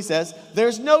 Look what he says.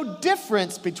 There's no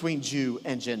difference between Jew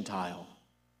and Gentile.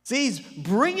 See, he's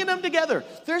bringing them together.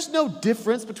 There's no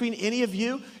difference between any of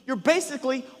you. You're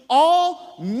basically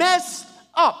all messed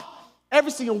up.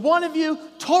 Every single one of you,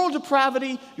 total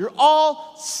depravity. You're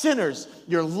all sinners.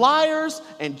 You're liars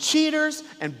and cheaters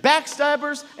and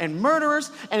backstabbers and murderers.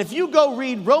 And if you go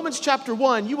read Romans chapter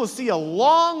 1, you will see a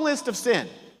long list of sin.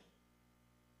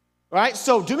 All right,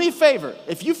 so do me a favor.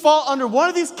 If you fall under one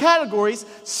of these categories,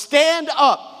 stand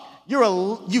up.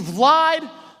 You've lied.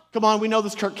 Come on, we know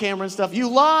this Kirk Cameron stuff. You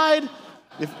lied.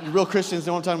 If you're real Christians,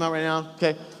 know what I'm talking about right now?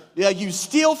 Okay. Yeah, you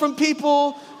steal from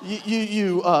people.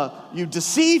 You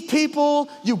deceive people.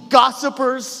 You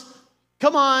gossipers.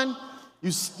 Come on.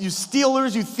 You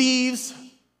stealers, you thieves.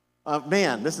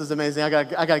 Man, this is amazing. I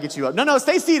gotta get you up. No,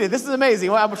 stay seated. This is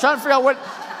amazing. I'm trying to figure out what.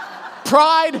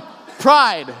 Pride.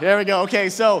 There we go. Okay,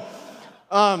 so,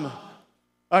 all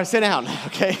right, sit down.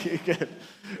 Okay, good.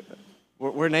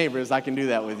 We're neighbors. I can do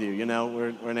that with you. You know,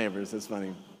 we're neighbors. It's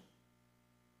funny.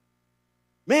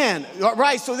 Man,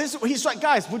 right, so he's like,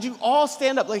 guys, would you all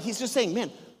stand up? Like, he's just saying,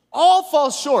 man, all fall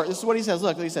short. This is what he says.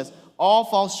 Look, he says, all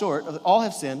fall short. All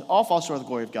have sinned. All fall short of the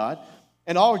glory of God.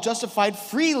 And all are justified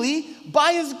freely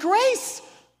by his grace.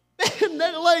 And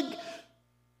then,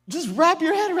 just wrap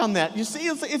your head around that. You see,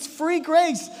 it's free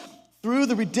grace through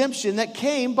the redemption that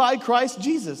came by Christ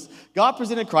Jesus. God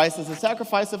presented Christ as a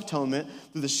sacrifice of atonement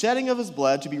through the shedding of his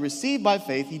blood to be received by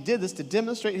faith. He did this to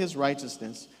demonstrate his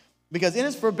righteousness. Because in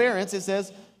his forbearance, it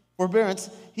says,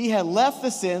 he had left the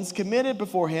sins committed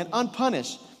beforehand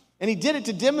unpunished. And he did it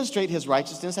to demonstrate his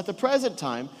righteousness at the present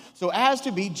time, so as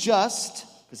to be just,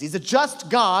 because he's a just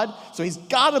God, so he's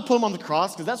got to put him on the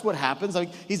cross, because that's what happens.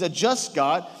 He's a just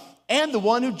God, and the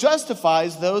one who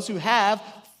justifies those who have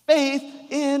faith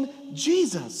in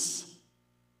Jesus.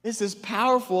 This is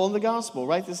powerful in the gospel.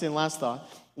 Write this in, last thought.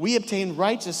 We obtain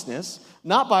righteousness,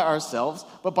 not by ourselves,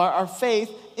 but by our faith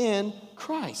in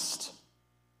Christ.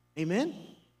 Amen?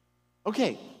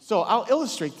 Okay, so I'll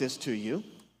illustrate this to you.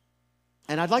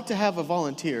 And I'd like to have a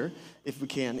volunteer, if we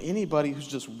can, anybody who's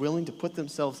just willing to put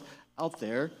themselves out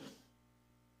there.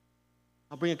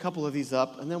 I'll bring a couple of these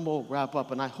up, and then we'll wrap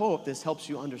up. And I hope this helps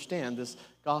you understand this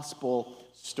gospel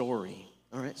story.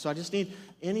 All right, so I just need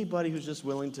anybody who's just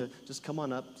willing to just come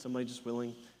on up. Somebody just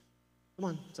willing. Come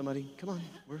on, somebody. Come on.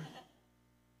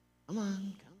 Come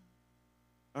on.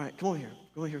 All right, come over here.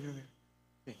 Come over here.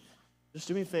 Okay, just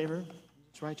do me a favor.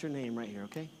 Just write your name right here,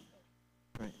 okay?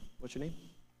 All right, what's your name?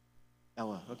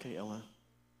 Ella. Okay, Ella.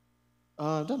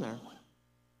 Doesn't matter.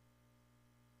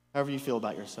 However you feel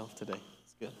about yourself today.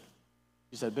 It's good.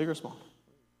 You said big or small?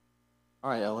 All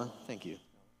right, Ella. Thank you.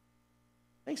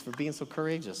 Thanks for being so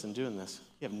courageous and doing this.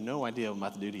 You have no idea what I'm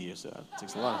about to do to you, so it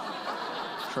takes a lot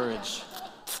of courage.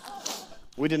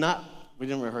 We didn't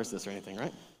rehearse this or anything,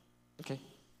 right? Okay.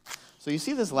 So you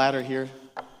see this ladder here?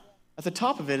 At the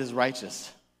top of it is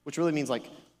righteous, which really means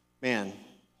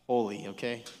holy,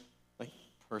 okay?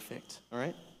 Perfect, all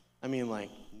right? I mean, like,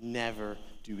 never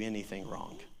do anything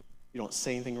wrong. You don't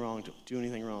say anything wrong, don't do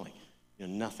anything wrong, like,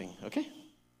 nothing, okay?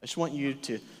 I just want you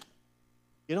to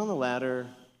get on the ladder,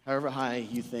 however high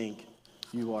you think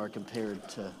you are compared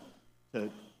to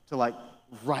like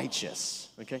righteous,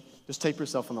 okay? Just tape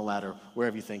yourself on the ladder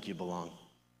wherever you think you belong.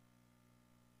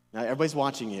 Now, everybody's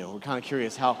watching you. We're kind of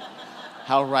curious how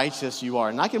righteous you are.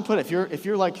 And I can put it, if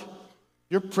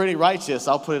you're pretty righteous,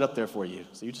 I'll put it up there for you.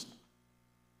 So you're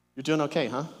doing okay,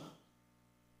 huh?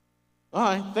 All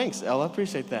right, thanks, Ella.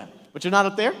 Appreciate that. But you're not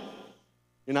up there?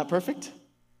 You're not perfect?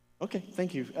 Okay,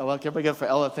 thank you, Ella. Everybody go for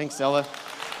Ella. Thanks, Ella.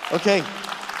 Okay.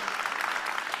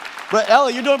 But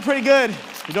Ella, you're doing pretty good.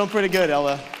 You're doing pretty good,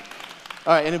 Ella.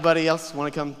 All right, anybody else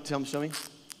want to come show me?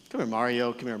 Come here,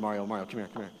 Mario. Come here, Mario. Mario, come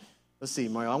here. Let's see,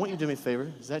 Mario, I want you to do me a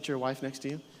favor. Is that your wife next to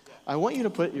you? I want you to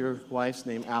put your wife's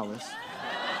name, Alice,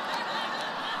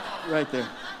 right there.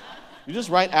 You just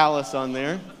write Alice on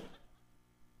there.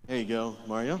 There you go,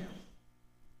 Mario.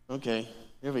 Okay,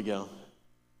 here we go.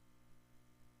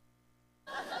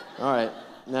 All right,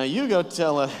 now you go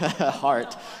tell a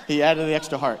heart. He added the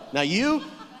extra heart.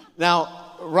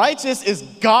 Now, righteous is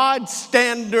God's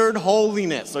standard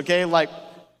holiness, okay? Like,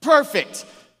 perfect.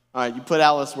 All right, you put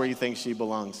Alice where you think she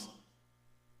belongs.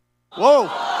 Whoa.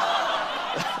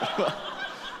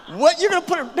 What, you're going to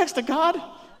put her next to God?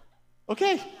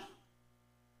 Okay.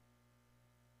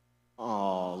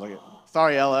 Oh, look at,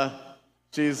 sorry, Ella.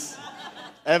 She's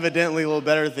evidently a little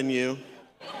better than you.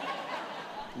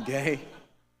 Okay.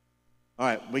 All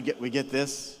right, we get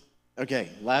this. Okay,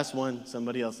 last one.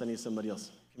 Somebody else. I need somebody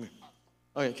else. Come here.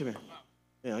 Okay, come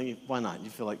here. Yeah, why not? You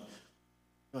feel like,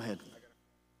 go ahead.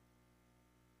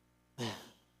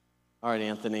 All right,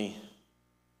 Anthony.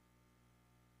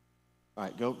 All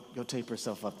right, go tape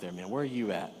yourself up there, man. Where are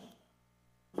you at?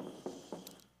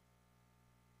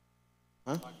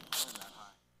 Huh?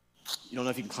 You don't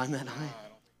know if you can climb that high?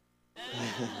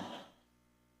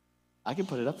 I can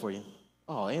put it up for you.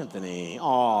 Oh, Anthony.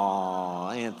 Oh,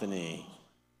 Anthony.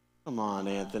 Come on,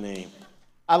 Anthony.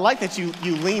 I like that you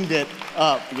leaned it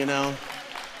up,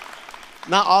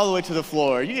 Not all the way to the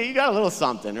floor. You got a little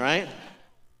something, right?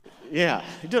 Yeah,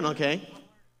 you're doing okay.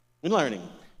 You're learning.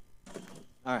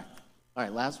 All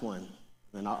right, last one.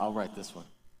 Then I'll write this one.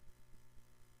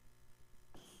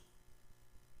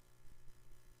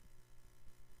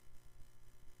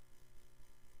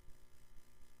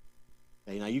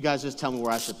 Okay, now you guys just tell me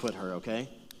where I should put her, okay?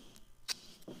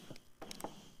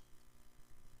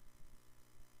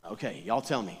 Okay, y'all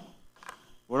tell me.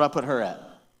 Where do I put her at?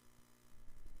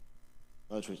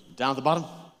 Down at the bottom?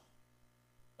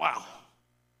 Wow.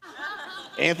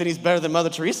 Anthony's better than Mother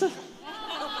Teresa?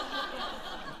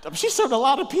 She served a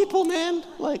lot of people, man.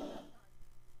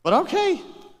 But okay.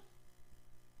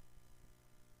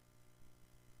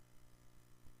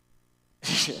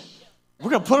 We're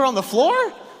going to put her on the floor?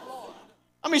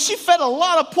 I mean, she fed a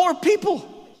lot of poor people.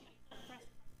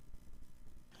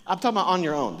 I'm talking about on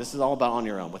your own. This is all about on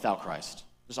your own, without Christ.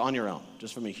 Just on your own,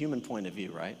 just from a human point of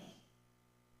view, right?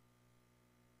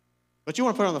 But you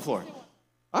want to put her on the floor.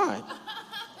 All right.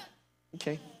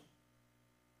 Okay.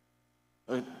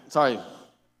 Sorry.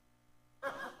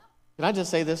 Can I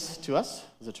just say this to us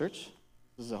as a church?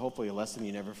 This is hopefully a lesson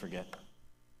you never forget.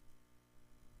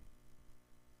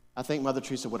 I think Mother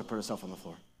Teresa would have put herself on the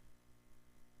floor.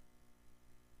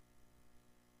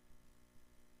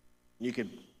 You could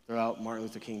throw out Martin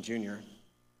Luther King Jr.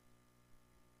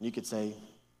 You could say,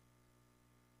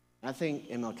 I think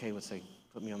MLK would say,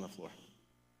 put me on the floor.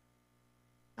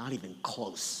 Not even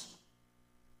close.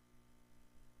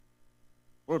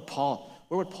 Where would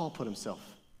Paul put himself?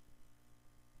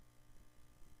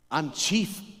 I'm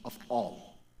chief of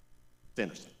all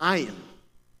sinners. I am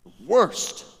the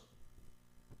worst.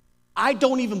 I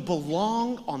don't even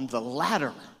belong on the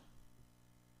ladder.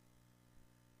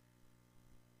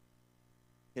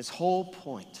 His whole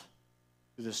point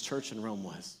to this church in Rome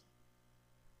was,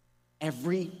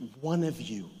 every one of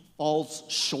you falls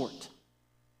short,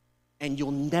 and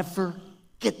you'll never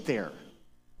get there.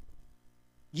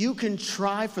 You can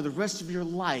try for the rest of your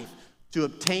life to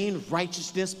obtain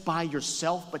righteousness by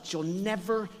yourself, but you'll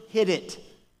never hit it.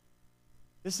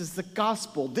 This is the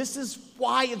gospel. This is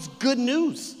why it's good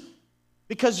news,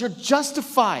 because you're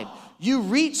justified. You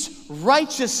reach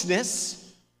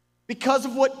righteousness because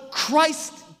of what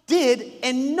Christ did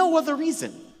and no other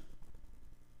reason.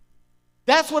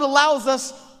 That's what allows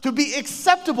us to be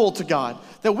acceptable to God,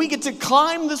 that we get to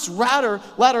climb this ladder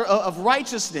of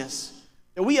righteousness,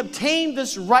 that we obtain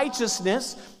this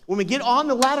righteousness when we get on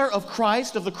the ladder of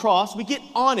Christ, of the cross. We get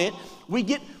on it. We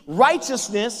get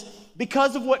righteousness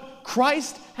because of what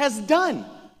Christ has done.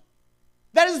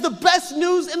 That is the best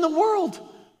news in the world.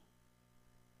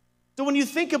 So when you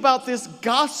think about this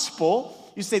gospel,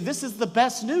 you say, this is the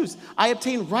best news. I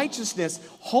obtain righteousness,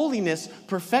 holiness,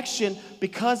 perfection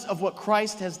because of what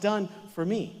Christ has done for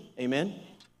me. Amen?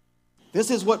 This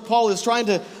is what Paul is trying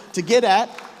to get at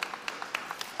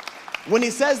when he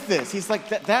says this. He's like,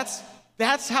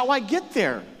 that's how I get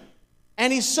there.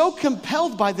 And he's so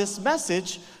compelled by this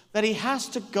message that he has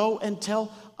to go and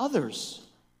tell others.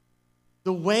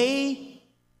 The way,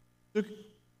 the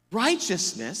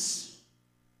righteousness,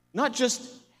 not just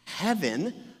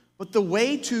heaven, but the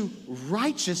way to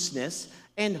righteousness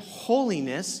and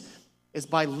holiness is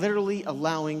by literally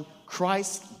allowing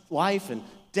Christ's life and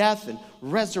death and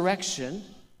resurrection,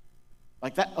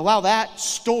 like that, allow that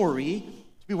story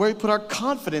to be where we put our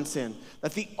confidence in.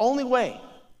 That the only way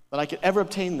that I could ever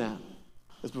obtain that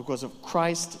is because of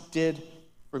Christ did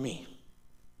for me.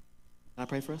 Can I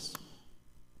pray for us?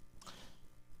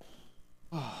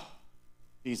 Oh,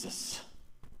 Jesus,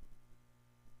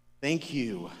 thank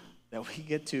you that we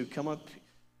get to come up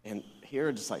and here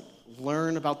and just like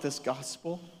learn about this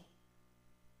gospel.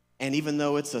 And even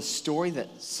though it's a story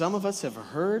that some of us have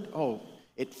heard,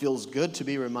 it feels good to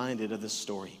be reminded of this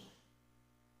story.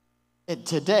 And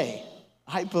today,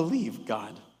 I believe,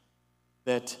 God,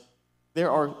 that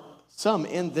there are some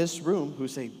in this room who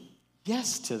say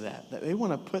yes to that they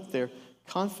want to put their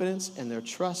confidence and their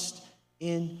trust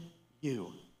in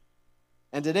you.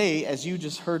 And today, as you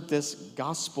just heard this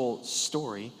gospel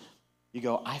story, you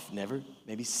go, I've never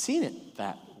maybe seen it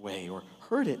that way or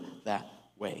heard it that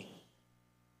way.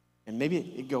 And maybe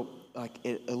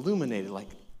it illuminated, like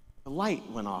the light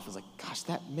went off. It's like, gosh,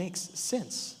 that makes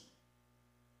sense.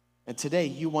 And today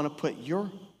you want to put your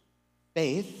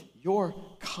faith, your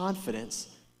confidence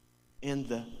in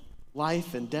the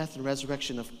life and death and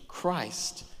resurrection of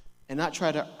Christ and not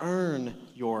try to earn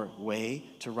your way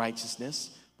to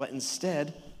righteousness, but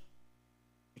instead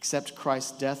accept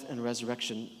Christ's death and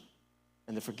resurrection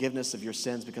and the forgiveness of your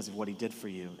sins because of what he did for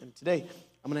you. And today,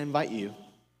 I'm going to invite you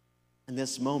in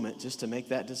this moment just to make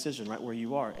that decision right where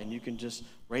you are. And you can just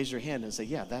raise your hand and say,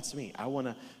 yeah, that's me. I want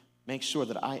to make sure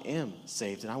that I am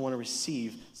saved, and I want to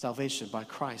receive salvation by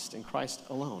Christ and Christ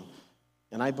alone.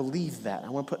 And I believe that. I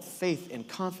want to put faith and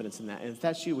confidence in that. And if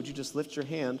that's you, would you just lift your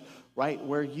hand right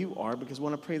where you are, because I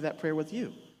want to pray that prayer with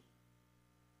you.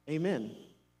 Amen.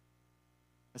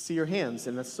 I see your hands,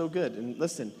 and that's so good. And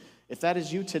listen, if that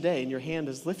is you today and your hand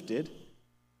is lifted,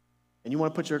 and you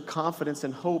want to put your confidence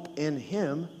and hope in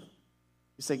him,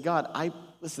 you say, God,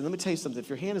 listen, let me tell you something. If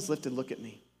your hand is lifted, look at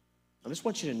me. I just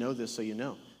want you to know this so you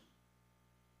know.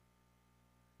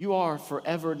 You are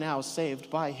forever now saved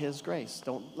by his grace.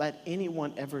 Don't let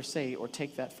anyone ever say or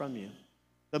take that from you.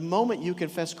 The moment you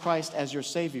confess Christ as your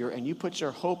Savior and you put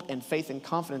your hope and faith and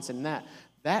confidence in that,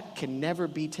 that can never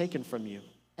be taken from you,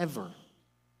 ever.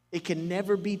 It can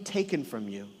never be taken from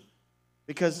you.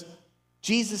 Because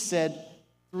Jesus said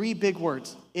 3 big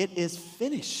words, it is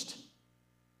finished.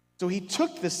 So he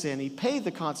took the sin, he paid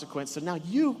the consequence, so now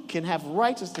you can have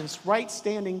righteousness, right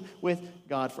standing with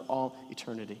God for all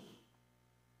eternity.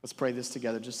 Let's pray this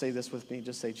together. Just say this with me.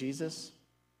 Just say, Jesus,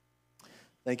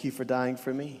 thank you for dying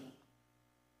for me.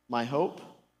 My hope,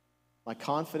 my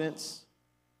confidence,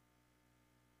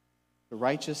 the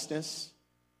righteousness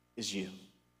is you.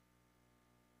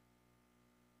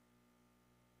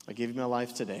 I give you my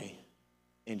life today.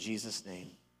 In Jesus'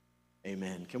 name,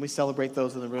 amen. Can we celebrate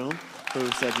those in the room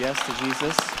who said yes to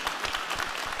Jesus?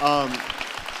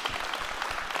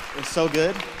 It's so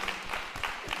good.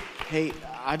 Hey,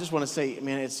 I just want to say,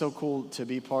 man, it's so cool to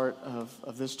be part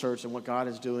of this church and what God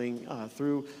is doing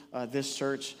through this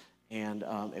church. And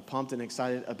pumped and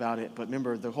excited about it. But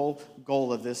remember, the whole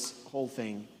goal of this whole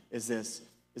thing is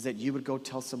that you would go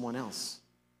tell someone else.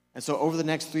 And so over the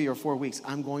next 3 or 4 weeks,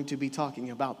 I'm going to be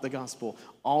talking about the gospel,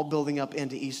 all building up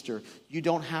into Easter. You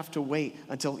don't have to wait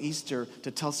until Easter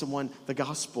to tell someone the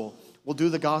gospel. We'll do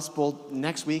the gospel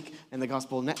next week and the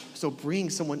gospel next. So bring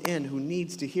someone in who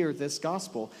needs to hear this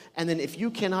gospel. And then if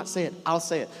you cannot say it, I'll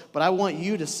say it. But I want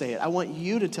you to say it. I want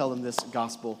you to tell them this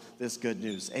gospel, this good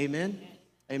news. Amen?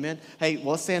 Amen. Hey,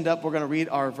 well, let's stand up. We're going to read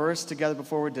our verse together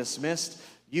before we're dismissed.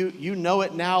 You know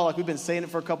it now, like we've been saying it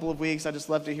for a couple of weeks. I just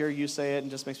love to hear you say it, and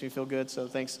just makes me feel good, so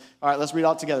thanks. All right, let's read it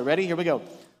all together. Ready? Here we go.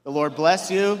 The Lord bless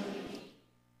you.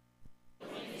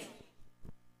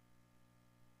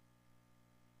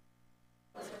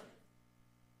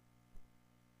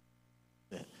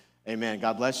 Amen.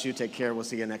 God bless you. Take care. We'll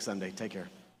see you next Sunday. Take care.